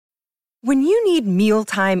When you need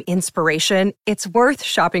mealtime inspiration, it's worth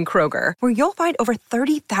shopping Kroger, where you'll find over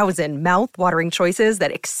 30,000 mouth-watering choices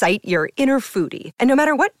that excite your inner foodie. And no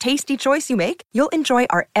matter what tasty choice you make, you'll enjoy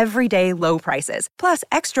our everyday low prices, plus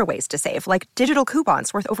extra ways to save, like digital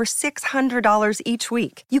coupons worth over $600 each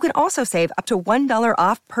week. You can also save up to $1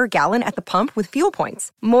 off per gallon at the pump with fuel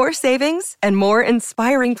points. More savings and more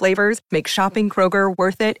inspiring flavors make shopping Kroger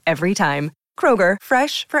worth it every time. Kroger,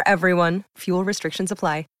 fresh for everyone. Fuel restrictions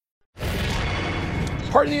apply.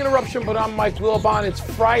 Pardon the interruption, but I'm Mike Wilbon. It's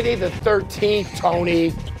Friday the 13th,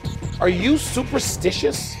 Tony. Are you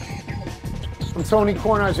superstitious? I'm Tony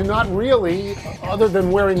Kornheiser. Not really, other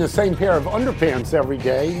than wearing the same pair of underpants every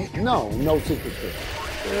day. No superstition.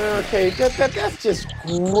 Okay, that's just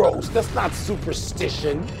gross. That's not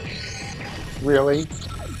superstition. Really?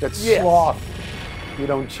 That's sloth. You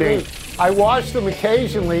don't change. I wash them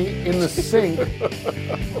occasionally in the sink.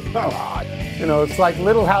 God. You know, it's like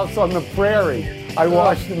Little House on the Prairie. I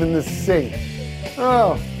wash them in the sink.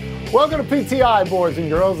 Oh. Welcome to PTI, boys and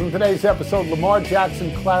girls. In today's episode, Lamar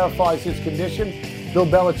Jackson clarifies his condition, Bill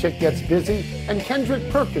Belichick gets busy, and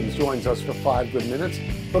Kendrick Perkins joins us for 5 good minutes.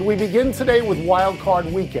 But we begin today with Wild Card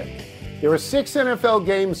Weekend. There are 6 NFL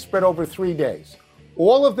games spread over 3 days.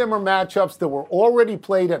 All of them are matchups that were already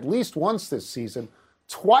played at least once this season,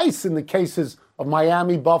 twice in the cases of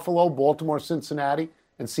Miami, Buffalo, Baltimore, Cincinnati,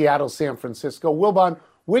 and Seattle, San Francisco. Wilbon,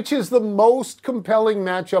 which is the most compelling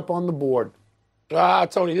matchup on the board?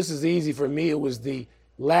 Tony, this is easy for me. It was the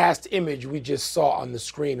last image we just saw on the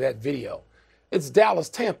screen, that video. It's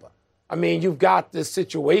Dallas-Tampa. I mean, you've got this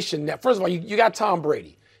situation that, first of all, you got Tom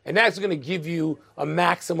Brady, and that's going to give you a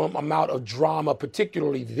maximum amount of drama,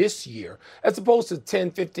 particularly this year, as opposed to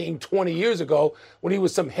 10, 15, 20 years ago when he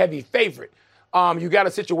was some heavy favorite. You got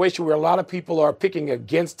a situation where a lot of people are picking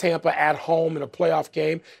against Tampa at home in a playoff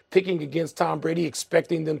game, picking against Tom Brady,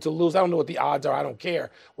 expecting them to lose. I don't know what the odds are. I don't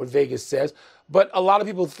care what Vegas says. But a lot of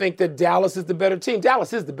people think that Dallas is the better team.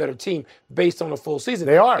 Dallas is the better team based on a full season.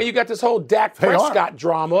 They are. And you got this whole Dak Prescott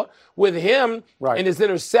drama with him and his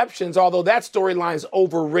interceptions, although that storyline is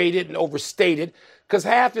overrated and overstated because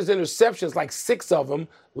half his interceptions, like 6 of them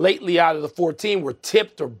lately out of the 14, were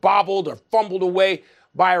tipped or bobbled or fumbled away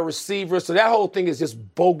by a receiver. So that whole thing is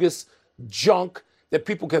just bogus junk that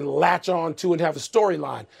people can latch on to and have a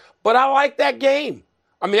storyline. But I like that game.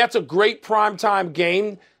 I mean, that's a great primetime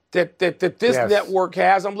game that this network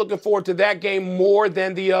has. I'm looking forward to that game more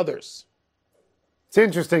than the others. It's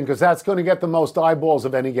interesting because that's going to get the most eyeballs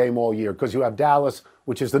of any game all year because you have Dallas,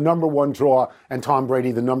 which is the number one draw, and Tom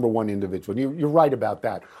Brady, the number one individual. You're right about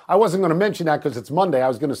that. I wasn't going to mention that because it's Monday. I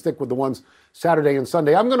was going to stick with the ones Saturday and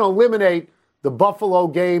Sunday. I'm going to eliminate the Buffalo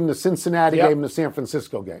game, the Cincinnati game, and the San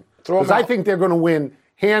Francisco game. Because I think they're going to win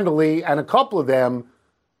handily, and a couple of them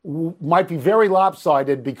might be very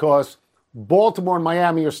lopsided because Baltimore and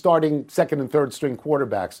Miami are starting second and third string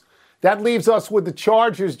quarterbacks. That leaves us with the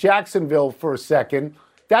Chargers, Jacksonville for a second.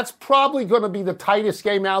 That's probably going to be the tightest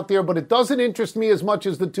game out there, but it doesn't interest me as much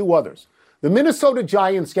as the 2 others. The Minnesota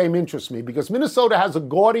Giants game interests me because Minnesota has a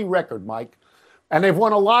gaudy record, Mike. And they've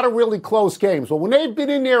won a lot of really close games. But when they've been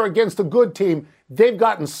in there against a good team, they've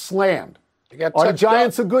gotten slammed. Are the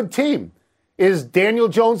Giants a good team? Is Daniel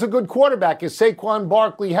Jones a good quarterback? Is Saquon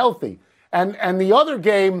Barkley healthy? And the other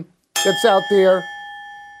game that's out there,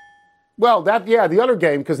 well, the other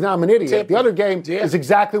game, because now I'm an idiot. The other game is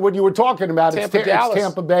exactly what you were talking about. It's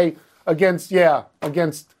Tampa Bay against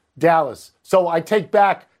Dallas. So I take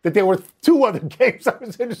back that there were 2 other games I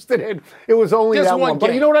was interested in. It was only that one.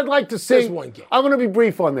 But you know what I'd like to see? One game. I'm going to be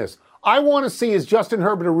brief on this. I want to see, is Justin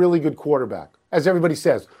Herbert a really good quarterback, as everybody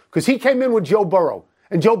says? Because he came in with Joe Burrow,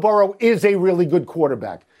 and Joe Burrow is a really good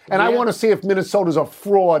quarterback. And I want to see if Minnesota's a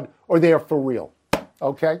fraud or they're for real.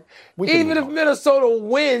 Okay? Even if Minnesota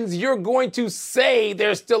wins, you're going to say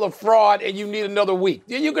they're still a fraud and you need another week.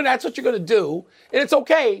 That's what you're going to do. And it's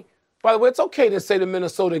okay. By the way, it's okay to say to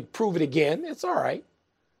Minnesota, prove it again. It's all right.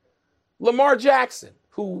 Lamar Jackson,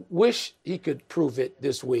 who wished he could prove it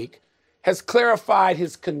this week, has clarified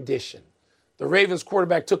his condition. The Ravens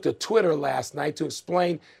quarterback took to Twitter last night to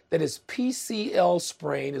explain that his PCL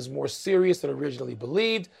sprain is more serious than originally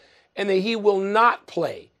believed and that he will not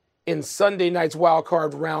play in Sunday night's wild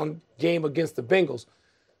card round game against the Bengals.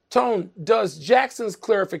 Tone, does Jackson's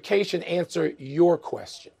clarification answer your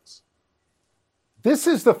questions? This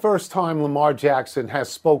is the first time Lamar Jackson has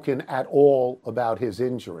spoken at all about his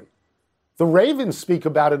injury. The Ravens speak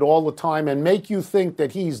about it all the time and make you think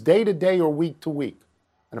that he's day to day or week to week.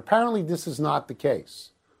 And apparently this is not the case,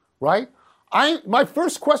 right? My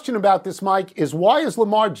first question about this, Mike, is why is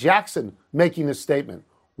Lamar Jackson making this statement?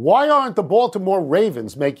 Why aren't the Baltimore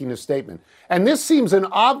Ravens making a statement? And this seems an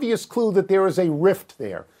obvious clue that there is a rift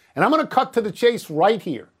there. And I'm going to cut to the chase right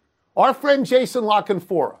here. Our friend Jason La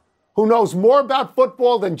Canfora, who knows more about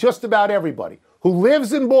football than just about everybody, who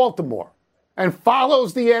lives in Baltimore and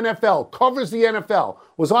follows the NFL, covers the NFL,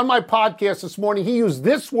 was on my podcast this morning. He used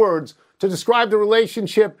these words to describe the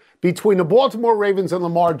relationship between the Baltimore Ravens and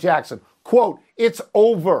Lamar Jackson. Quote, "It's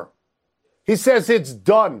over." He says it's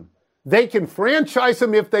done. They can franchise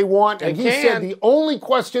him if they want. And he said the only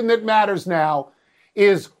question that matters now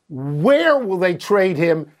is where will they trade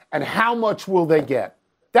him and how much will they get?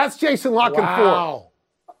 That's Jason La Canfora. Wow.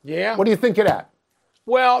 Yeah. What do you think of that?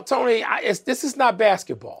 Well, Tony, this is not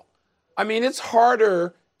basketball. I mean, it's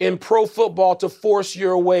harder in pro football to force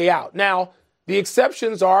your way out. Now, the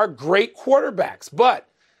exceptions are great quarterbacks, but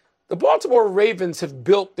the Baltimore Ravens have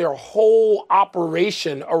built their whole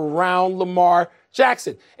operation around Lamar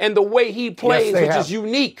Jackson and the way he plays, which is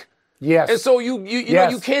unique. Yes. And so you know,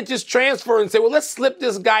 you can't just transfer and say, well, let's slip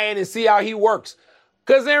this guy in and see how he works.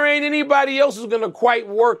 Because there ain't anybody else who's going to quite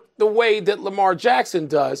work the way that Lamar Jackson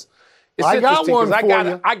does. It's I got one for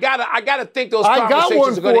you. I gotta think those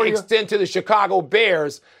conversations are going to extend to the Chicago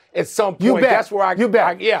Bears at some point. You bet. That's where you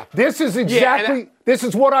bet. Yeah. This is exactly, this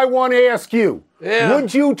is what I want to ask you. Yeah.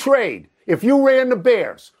 Would you trade, if you ran the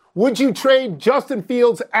Bears, would you trade Justin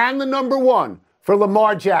Fields and the number one for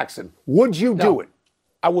Lamar Jackson? Would you do it?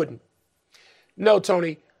 I wouldn't. No,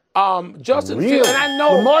 Tony. Justin Really? Fields, and I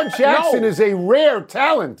know Lamar Jackson is a rare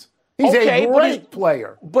talent. He's a great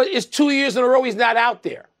player. But it's 2 years in a row he's not out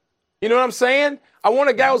there. You know what I'm saying? I want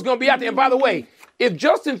a guy who's going to be out there. And by the way, if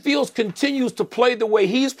Justin Fields continues to play the way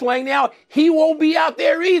he's playing now, he won't be out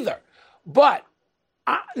there either. But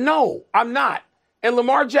no, I'm not. And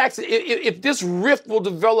Lamar Jackson, if this rift will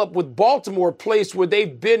develop with Baltimore, a place where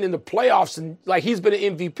they've been in the playoffs and like he's been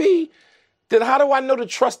an MVP, then how do I know to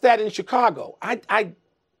trust that in Chicago?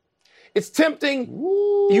 It's tempting.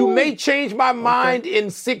 Ooh. You may change my mind in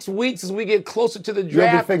 6 weeks as we get closer to the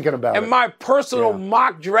draft. You'll be thinking about it. And my personal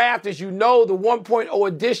mock draft, as you know, the 1.0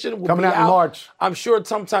 edition will coming be out in March. I'm sure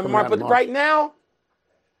sometime in March. But right now,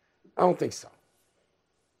 I don't think so.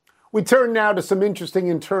 We turn now to some interesting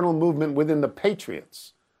internal movement within the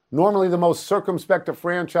Patriots. Normally the most circumspect of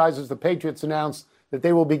franchises, the Patriots announced that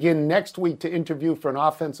they will begin next week to interview for an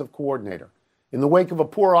offensive coordinator. In the wake of a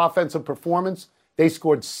poor offensive performance, they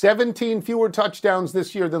scored 17 fewer touchdowns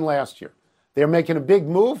this year than last year. They're making a big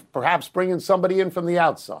move, perhaps bringing somebody in from the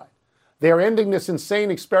outside. They're ending this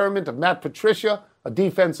insane experiment of Matt Patricia, a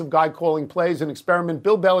defensive guy calling plays, an experiment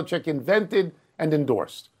Bill Belichick invented and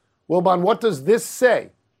endorsed. Wilbon, what does this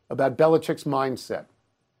say about Belichick's mindset?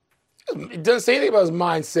 It doesn't say anything about his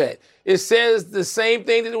mindset. It says the same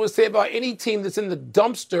thing that it would say about any team that's in the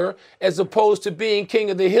dumpster as opposed to being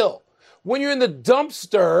king of the hill. When you're in the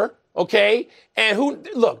dumpster, okay, and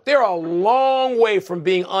they're a long way from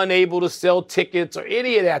being unable to sell tickets or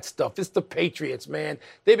any of that stuff. It's the Patriots, man.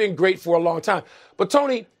 They've been great for a long time. But,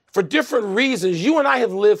 Tony, for different reasons, you and I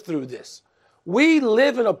have lived through this. We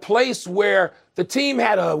live in a place where the team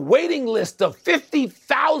had a waiting list of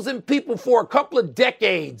 50,000 people for a couple of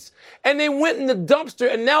decades, and they went in the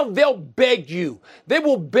dumpster, and now they'll beg you. They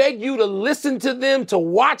will beg you to listen to them, to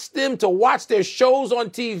watch their shows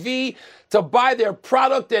on TV, to buy their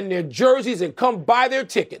product and their jerseys and come buy their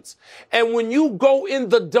tickets. And when you go in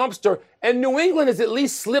the dumpster, and New England has at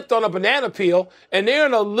least slipped on a banana peel, and they're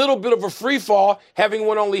in a little bit of a free fall, having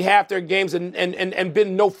won only half their games and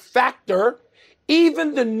been no factor,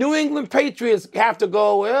 even the New England Patriots have to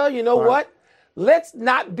go, well, you know what? Let's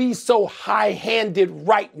not be so high-handed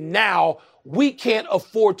right now. We can't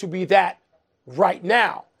afford to be that right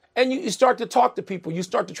now. And you start to talk to people. You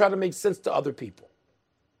start to try to make sense to other people.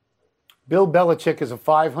 Bill Belichick is a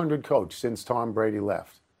 500 coach since Tom Brady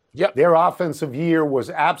left. Yep. Their offensive year was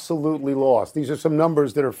absolutely lost. These are some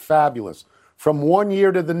numbers that are fabulous. From one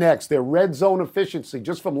year to the next, their red zone efficiency,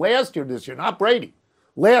 just from last year to this year, not Brady,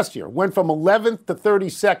 last year, went from 11th to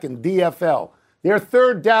 32nd DFL. Their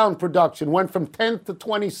third down production went from 10th to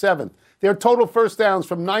 27th. Their total first downs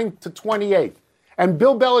from 9th to 28th. And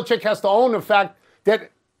Bill Belichick has to own the fact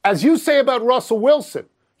that, as you say about Russell Wilson,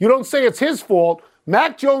 you don't say it's his fault.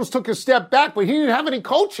 Mac Jones took a step back, but he didn't have any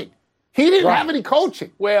coaching. He didn't have any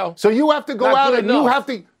coaching. Well, so you have to go out and enough.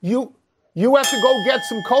 you have to go get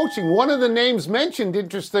some coaching. One of the names mentioned,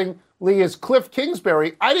 interestingly, is Cliff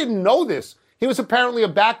Kingsbury. I didn't know this. He was apparently a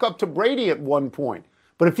backup to Brady at one point.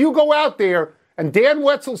 But if you go out there, and Dan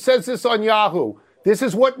Wetzel says this on Yahoo, this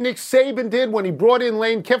is what Nick Saban did when he brought in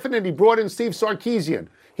Lane Kiffin and he brought in Steve Sarkisian.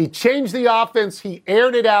 He changed the offense, he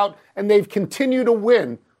aired it out, and they've continued to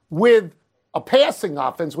win with a passing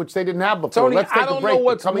offense, which they didn't have before. Tony, Let's take I don't a break. know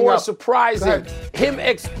what's Coming more up. surprising, him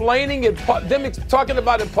explaining it, them talking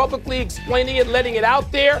about it publicly, explaining it, letting it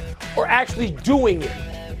out there, or actually doing it.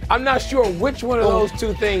 I'm not sure which one of those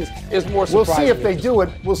two things is more surprising. We'll see if they do it.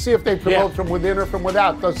 We'll see if they promote from within or from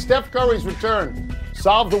without. Does Steph Curry's return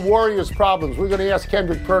solve the Warriors' problems? We're going to ask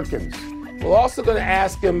Kendrick Perkins. We're also going to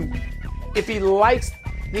ask him if he likes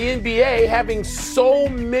the NBA having so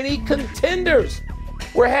many contenders.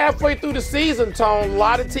 We're halfway through the season, Tone. A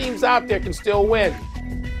lot of teams out there can still win.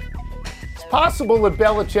 It's possible that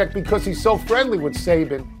Belichick, because he's so friendly with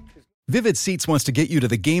Saban. Vivid Seats wants to get you to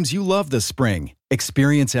the games you love this spring.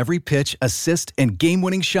 Experience every pitch, assist, and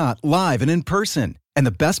game-winning shot live and in person. And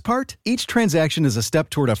the best part? Each transaction is a step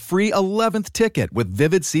toward a free 11th ticket with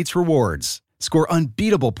Vivid Seats rewards. Score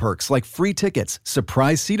unbeatable perks like free tickets,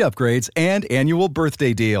 surprise seat upgrades, and annual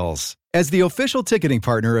birthday deals. As the official ticketing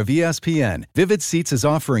partner of ESPN, Vivid Seats is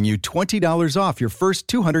offering you $20 off your first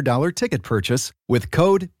 $200 ticket purchase with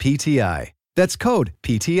code PTI. That's code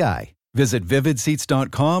PTI. Visit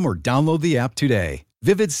vividseats.com or download the app today.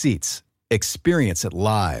 Vivid Seats. Experience it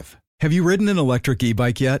live. Have you ridden an electric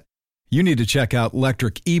e-bike yet? You need to check out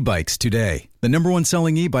Electric E-Bikes today, the #1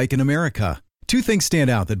 selling e-bike in America. Two things stand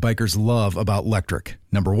out that bikers love about Electric.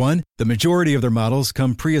 Number one, the majority of their models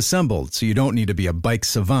come pre-assembled, so you don't need to be a bike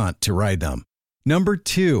savant to ride them. Number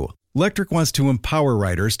two, Electric wants to empower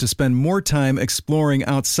riders to spend more time exploring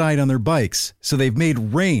outside on their bikes, so they've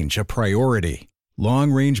made range a priority.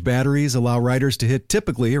 Long-range batteries allow riders to hit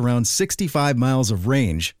typically around 65 miles of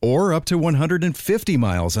range, or up to 150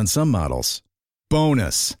 miles on some models.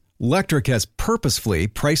 Bonus, Electric has purposefully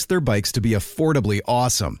priced their bikes to be affordably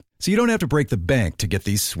awesome, so you don't have to break the bank to get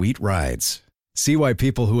these sweet rides. See why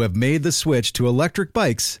people who have made the switch to electric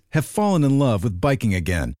bikes have fallen in love with biking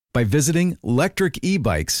again by visiting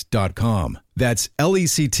electricebikes.com. That's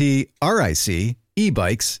LECTRIC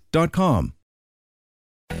ebikes.com.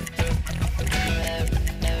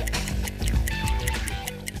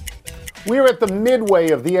 We're at the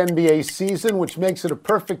midway of the NBA season, which makes it a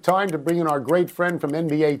perfect time to bring in our great friend from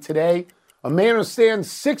NBA Today, a man who stands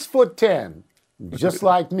 6'10", just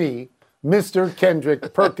like me, Mr.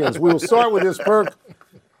 Kendrick Perkins. We will start with this, Perk.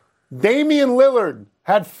 Damian Lillard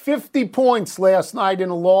had 50 points last night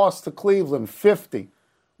in a loss to Cleveland, 50.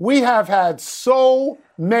 We have had so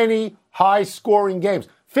many high-scoring games.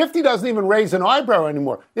 50 doesn't even raise an eyebrow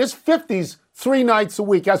anymore. There's 50s 3 nights a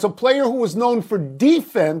week. As a player who was known for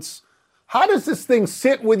defense, how does this thing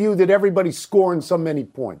sit with you that everybody's scoring so many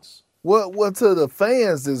points? Well, to the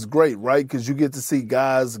fans is great, right? Because you get to see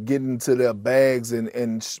guys get into their bags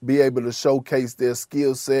and be able to showcase their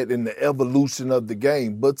skill set and the evolution of the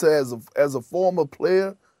game. But as a former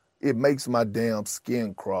player, it makes my damn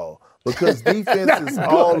skin crawl. Because defense is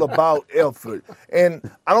all about effort. And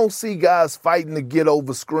I don't see guys fighting to get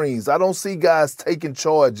over screens. I don't see guys taking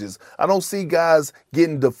charges. I don't see guys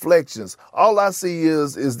getting deflections. All I see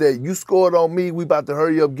is that you scored on me, we about to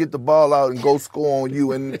hurry up, get the ball out, and go score on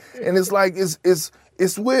you. And it's like,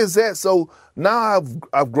 it's where it's at. So now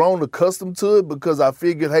I've grown accustomed to it because I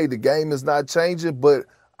figured, hey, the game is not changing, but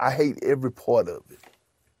I hate every part of it.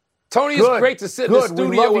 Tony, it's great to sit in the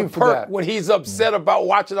studio with Perk when he's upset about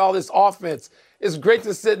watching all this offense. It's great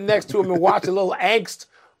to sit next to him and watch a little angst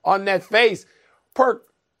on that face. Perk,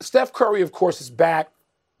 Steph Curry, of course, is back.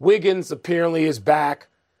 Wiggins apparently is back.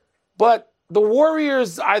 But the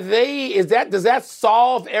Warriors, does that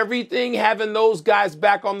solve everything, having those guys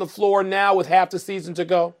back on the floor now with half the season to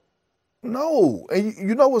go? No. And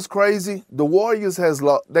you know what's crazy? The Warriors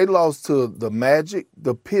they lost to the Magic,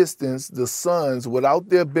 the Pistons, the Suns without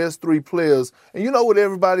their best 3 players. And you know what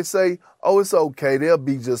everybody say? Oh, it's okay. They'll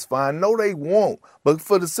be just fine. No, they won't. But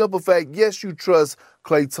for the simple fact, yes, you trust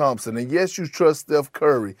Klay Thompson, and yes, you trust Steph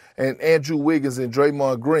Curry and Andrew Wiggins and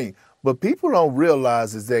Draymond Green. But people don't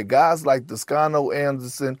realize is that guys like Toscano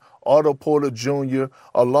Anderson, Otto Porter Jr.,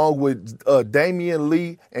 along with Damian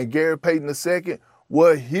Lee and Gary Payton II,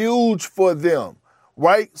 were huge for them,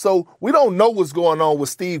 right? So we don't know what's going on with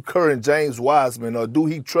Steve Kerr and James Wiseman, or do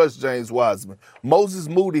he trust James Wiseman? Moses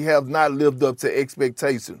Moody have not lived up to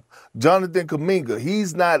expectation. Jonathan Kuminga,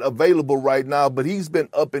 he's not available right now, but he's been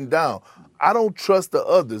up and down. I don't trust the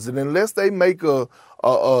others, and unless they make a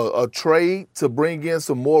trade to bring in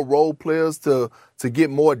some more role players to get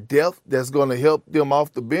more depth that's going to help them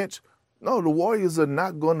off the bench, no, the Warriors are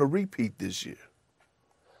not going to repeat this year.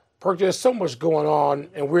 Perk, there's so much going on,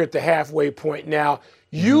 and we're at the halfway point now.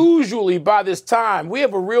 Usually by this time, we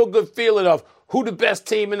have a real good feeling of who the best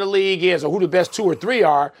team in the league is or who the best 2 or 3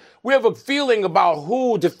 are. We have a definitive feeling about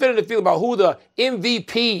who the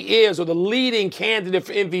MVP is or the leading candidate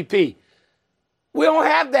for MVP. We don't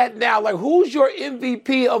have that now. Like, who's your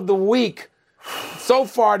MVP of the week so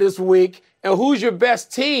far this week, and who's your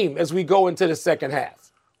best team as we go into the second half?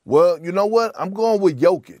 Well, you know what? I'm going with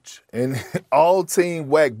Jokic and all-team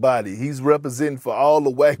whack body. He's representing for all the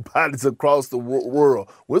whack bodies across the world.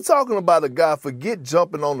 We're talking about a guy, forget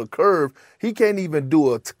jumping on the curve. He can't even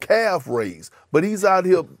do a calf raise, but he's out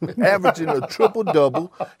here averaging a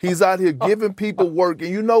triple-double. He's out here giving people work. And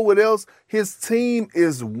you know what else? His team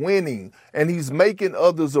is winning, and he's making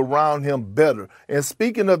others around him better. And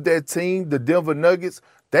speaking of that team, the Denver Nuggets,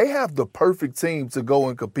 they have the perfect team to go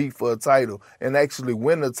and compete for a title and actually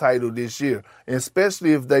win a title this year, and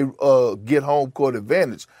especially if they get home court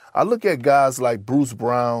advantage. I look at guys like Bruce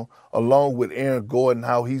Brown, along with Aaron Gordon,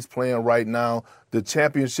 how he's playing right now, the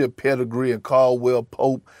championship pedigree and Caldwell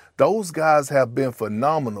Pope. Those guys have been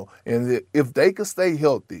phenomenal, and if they could stay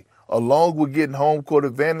healthy, along with getting home court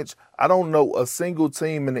advantage, I don't know a single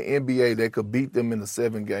team in the NBA that could beat them in a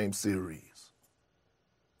 7-game series.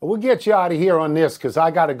 We'll get you out of here on this because I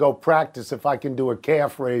got to go practice if I can do a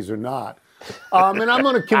calf raise or not. And I'm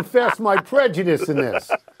going to confess my prejudice in this.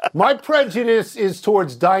 My prejudice is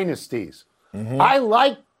towards dynasties. Mm-hmm. I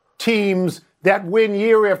like teams that win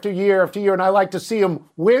year after year after year, and I like to see them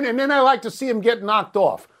win, and then I like to see them get knocked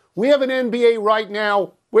off. We have an NBA right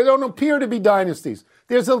now where there don't appear to be dynasties.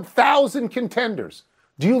 There's 1,000 contenders.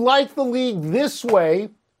 Do you like the league this way?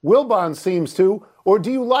 Wilbon seems to. Or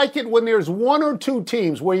do you like it when there's one or two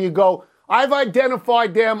teams where you go, I've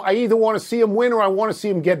identified them, I either want to see them win or I want to see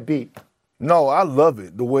them get beat? No, I love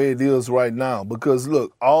it the way it is right now because,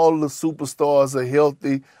 look, all the superstars are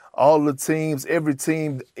healthy. All the teams, every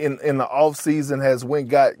team in the offseason has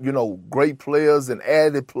got, great players and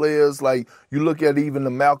added players. Like, you look at even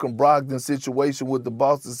the Malcolm Brogdon situation with the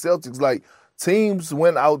Boston Celtics, like, teams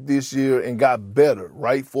went out this year and got better,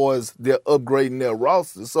 right, for as they're upgrading their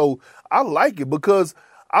roster. So I like it because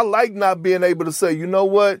I like not being able to say, you know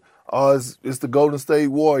what, it's the Golden State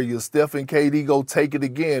Warriors, Steph and KD go take it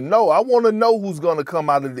again. No, I want to know who's going to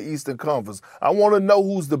come out of the Eastern Conference. I want to know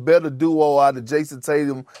who's the better duo out of Jason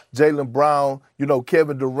Tatum, Jaylen Brown,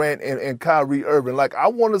 Kevin Durant, and Kyrie Irving. Like, I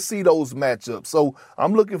want to see those matchups. So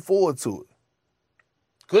I'm looking forward to it.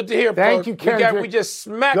 Good to hear, Thank you, Kendrick. We just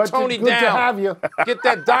smacked Tony down. Good to have you. Get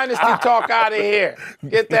that dynasty talk out of here.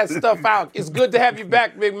 Get that stuff out. It's good to have you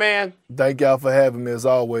back, big man. Thank y'all for having me, as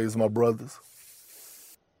always, my brothers.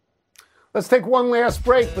 Let's take one last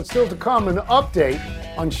break, but still to come, an update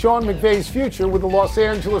on Sean McVay's future with the Los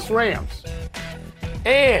Angeles Rams.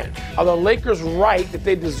 And are the Lakers right that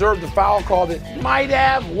they deserve the foul call that might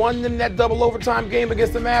have won them that double overtime game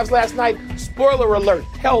against the Mavs last night? Spoiler alert,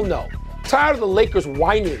 hell no. Tired of the Lakers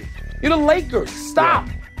whining. You're the Lakers. Stop.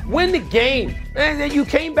 Yeah. Win the game. And then you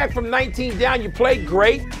came back from 19 down. You played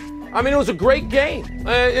great. I mean, it was a great game.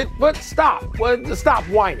 But stop. Stop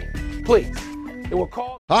whining, please. They were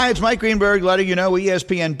called. Hi, it's Mike Greenberg letting you know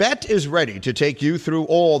ESPN Bet is ready to take you through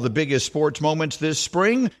all the biggest sports moments this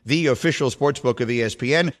spring. The official sportsbook of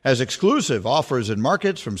ESPN has exclusive offers and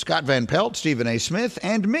markets from Scott Van Pelt, Stephen A. Smith,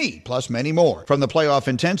 and me, plus many more. From the playoff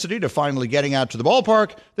intensity to finally getting out to the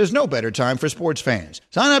ballpark, there's no better time for sports fans.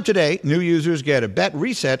 Sign up today. New users get a bet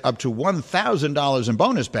reset up to $1,000 in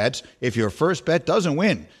bonus bets if your first bet doesn't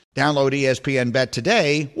win. Download ESPN Bet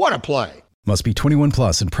today. What a play. Must be 21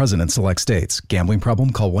 plus and present in select states. Gambling problem?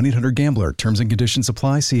 Call 1-800-GAMBLER. Terms and conditions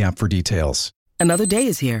apply. See app for details. Another day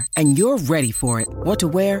is here, and you're ready for it. What to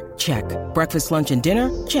wear? Check. Breakfast, lunch, and dinner?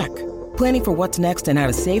 Check. Planning for what's next and how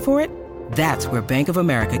to save for it? That's where Bank of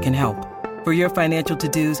America can help. For your financial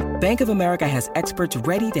to-dos, Bank of America has experts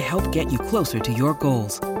ready to help get you closer to your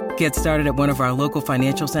goals. Get started at one of our local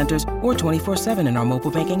financial centers or 24/7 in our mobile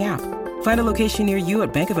banking app. Find a location near you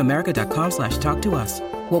at bankofamerica.com/talktous.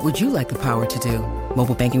 What would you like the power to do?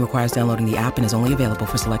 Mobile banking requires downloading the app and is only available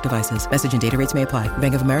for select devices. Message and data rates may apply.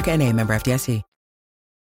 Bank of America N.A., member FDIC.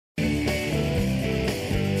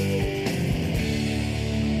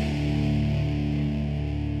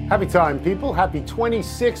 Happy time, people. Happy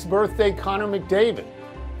 26th birthday, Connor McDavid.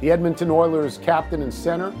 The Edmonton Oilers captain and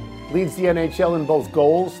center leads the NHL in both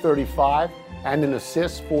goals, 35, and in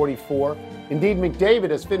assists, 44. Indeed,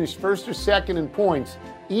 McDavid has finished first or second in points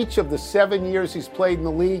each of the 7 years he's played in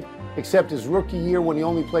the league, except his rookie year when he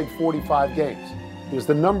only played 45 games. He was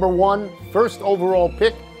the number 1 first overall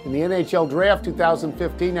pick in the NHL draft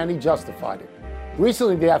 2015, and he justified it.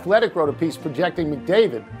 Recently, The Athletic wrote a piece projecting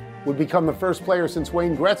McDavid would become the first player since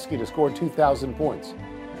Wayne Gretzky to score 2,000 points.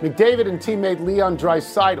 McDavid and teammate Leon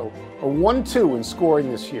Draisaitl are 1-2 in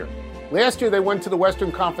scoring this year. Last year, they went to the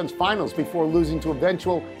Western Conference Finals before losing to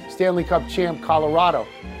eventual Stanley Cup champ Colorado.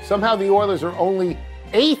 Somehow the Oilers are only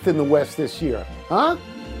 8th in the West this year. Huh?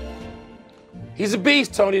 He's a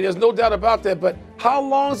beast, Tony. There's no doubt about that. But how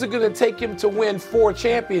long is it going to take him to win 4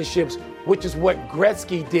 championships, which is what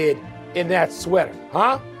Gretzky did in that sweater?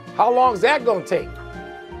 Huh? How long is that going to take?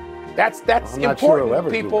 That's important, sure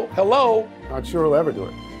people. Hello? Not sure he'll ever do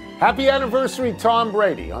it. Happy anniversary, Tom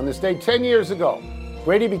Brady. On this day 10 years ago,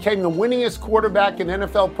 Brady became the winningest quarterback in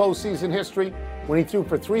NFL postseason history when he threw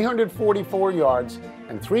for 344 yards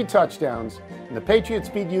and 3 touchdowns, and the Patriots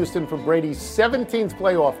beat Houston for Brady's 17th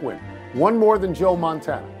playoff win, one more than Joe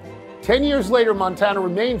Montana. 10 years later, Montana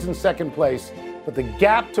remains in second place, but the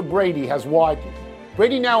gap to Brady has widened.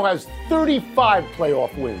 Brady now has 35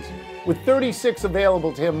 playoff wins, with 36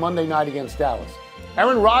 available to him Monday night against Dallas.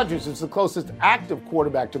 Aaron Rodgers is the closest active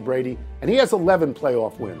quarterback to Brady, and he has 11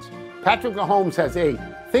 playoff wins. Patrick Mahomes has 8.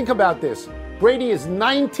 Think about this. Brady is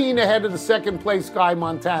 19 ahead of the second-place guy,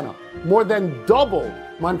 Montana, more than double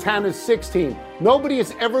Montana's 16. Nobody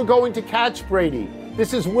is ever going to catch Brady.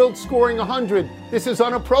 This is Wilt scoring 100. This is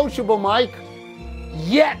unapproachable, Mike.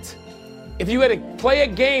 Yet, if you had to play a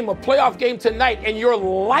playoff game tonight, and your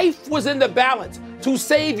life was in the balance to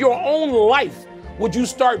save your own life, would you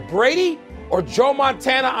start Brady or Joe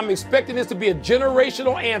Montana? I'm expecting this to be a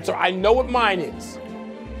generational answer. I know what mine is.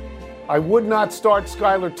 I would not start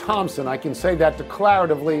Skylar Thompson. I can say that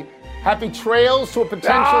declaratively. Happy trails to a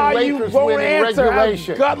potential Lakers win in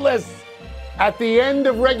regulation. I'm gutless. At the end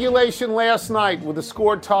of regulation last night, with the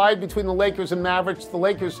score tied between the Lakers and Mavericks, the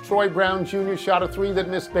Lakers' Troy Brown Jr. shot a 3 that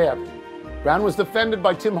missed badly. Brown was defended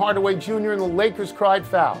by Tim Hardaway Jr. and the Lakers cried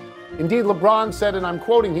foul. Indeed, LeBron said, and I'm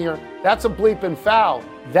quoting here, "That's a bleeping foul.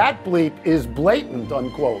 That bleep is blatant,"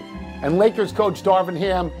 unquote. And Lakers coach Darvin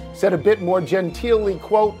Ham said a bit more genteelly,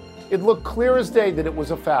 quote, "It looked clear as day that it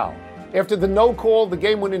was a foul." After the no call, the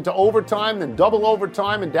game went into overtime, then double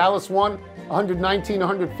overtime, and Dallas won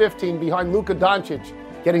 119-115 behind Luka Doncic,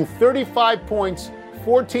 getting 35 points,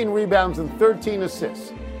 14 rebounds, and 13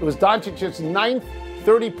 assists. It was Doncic's 9th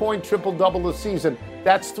 30-point triple-double this season.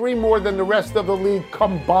 That's 3 more than the rest of the league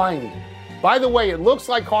combined. By the way, it looks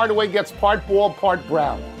like Hardaway gets part ball, part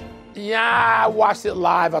Brown. Yeah, I watched it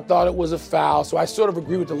live. I thought it was a foul, so I sort of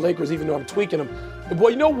agree with the Lakers, even though I'm tweaking them. But boy,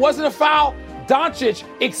 you know what wasn't a foul? Doncic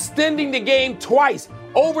extending the game twice,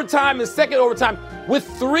 overtime and second overtime, with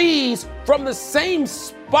 3s from the same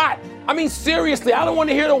spot. I mean, seriously, I don't want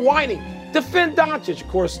to hear the whining. Defend Doncic. Of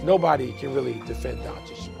course, nobody can really defend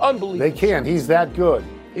Doncic. Unbelievable. They can. He's that good.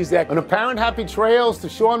 He's that good. An apparent happy trails to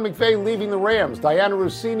Sean McVay leaving the Rams. Diana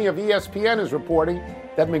Rossini of ESPN is reporting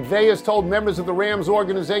that McVay has told members of the Rams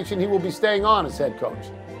organization he will be staying on as head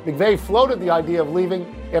coach. McVay floated the idea of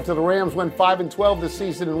leaving after the Rams went 5-12 this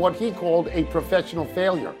season in what he called a professional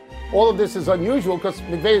failure. All of this is unusual because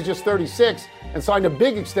McVay is just 36 and signed a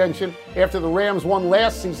big extension after the Rams won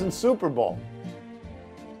last season's Super Bowl.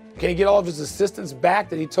 Can he get all of his assistants back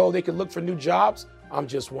that he told they could look for new jobs? I'm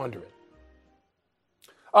just wondering.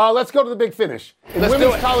 Let's go to the big finish. In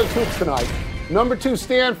women's college hoops tonight, number 2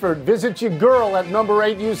 Stanford visits your girl at number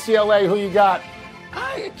 8 UCLA. Who you got?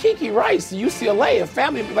 Kiki Rice, UCLA, a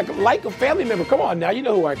family member. Come on now, you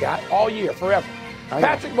know who I got all year, forever.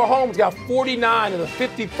 Patrick Mahomes got 49 of the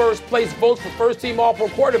 51st place votes for first-team All-Pro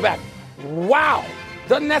quarterback. Wow,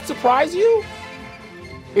 doesn't that surprise you?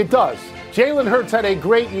 It does. Jalen Hurts had a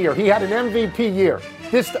great year. He had an MVP year.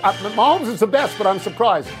 Mahomes is the best, but I'm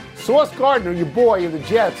surprised. Sauce Gardner, your boy of the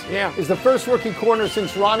Jets, is the first rookie corner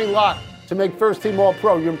since Ronnie Lott to make first-team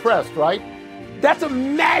All-Pro. You're impressed, right? That's a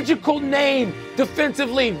magical name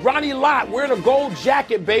defensively. Ronnie Lott wearing a gold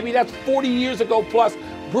jacket, baby. That's 40 years ago plus.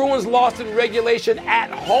 Bruins lost in regulation at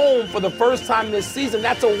home for the first time this season.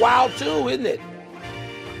 That's a wow, too, isn't it?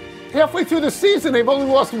 Halfway through the season, they've only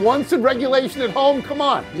lost once in regulation at home. Come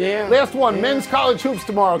on. Yeah. Last one, men's college hoops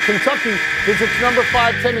tomorrow. Kentucky visits number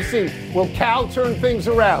 5 Tennessee. Will Cal turn things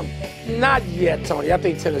around? Not yet, Tony. I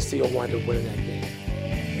think Tennessee will wind up winning that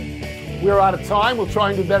game. We're out of time. We'll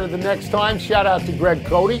try and do better the next time. Shout out to Greg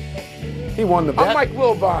Cody. He won the bet. I'm Mike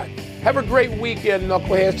Wilbon. Have a great weekend,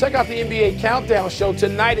 Knuckleheads. Check out the NBA Countdown Show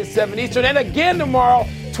tonight at 7 Eastern and again tomorrow,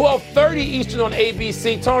 12:30 Eastern on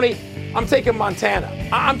ABC. Tony, I'm taking Montana.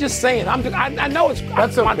 I'm just saying. I know it's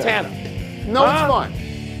That's okay. Montana. No, it's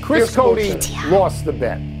fine. Chris Cody lost the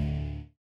bet.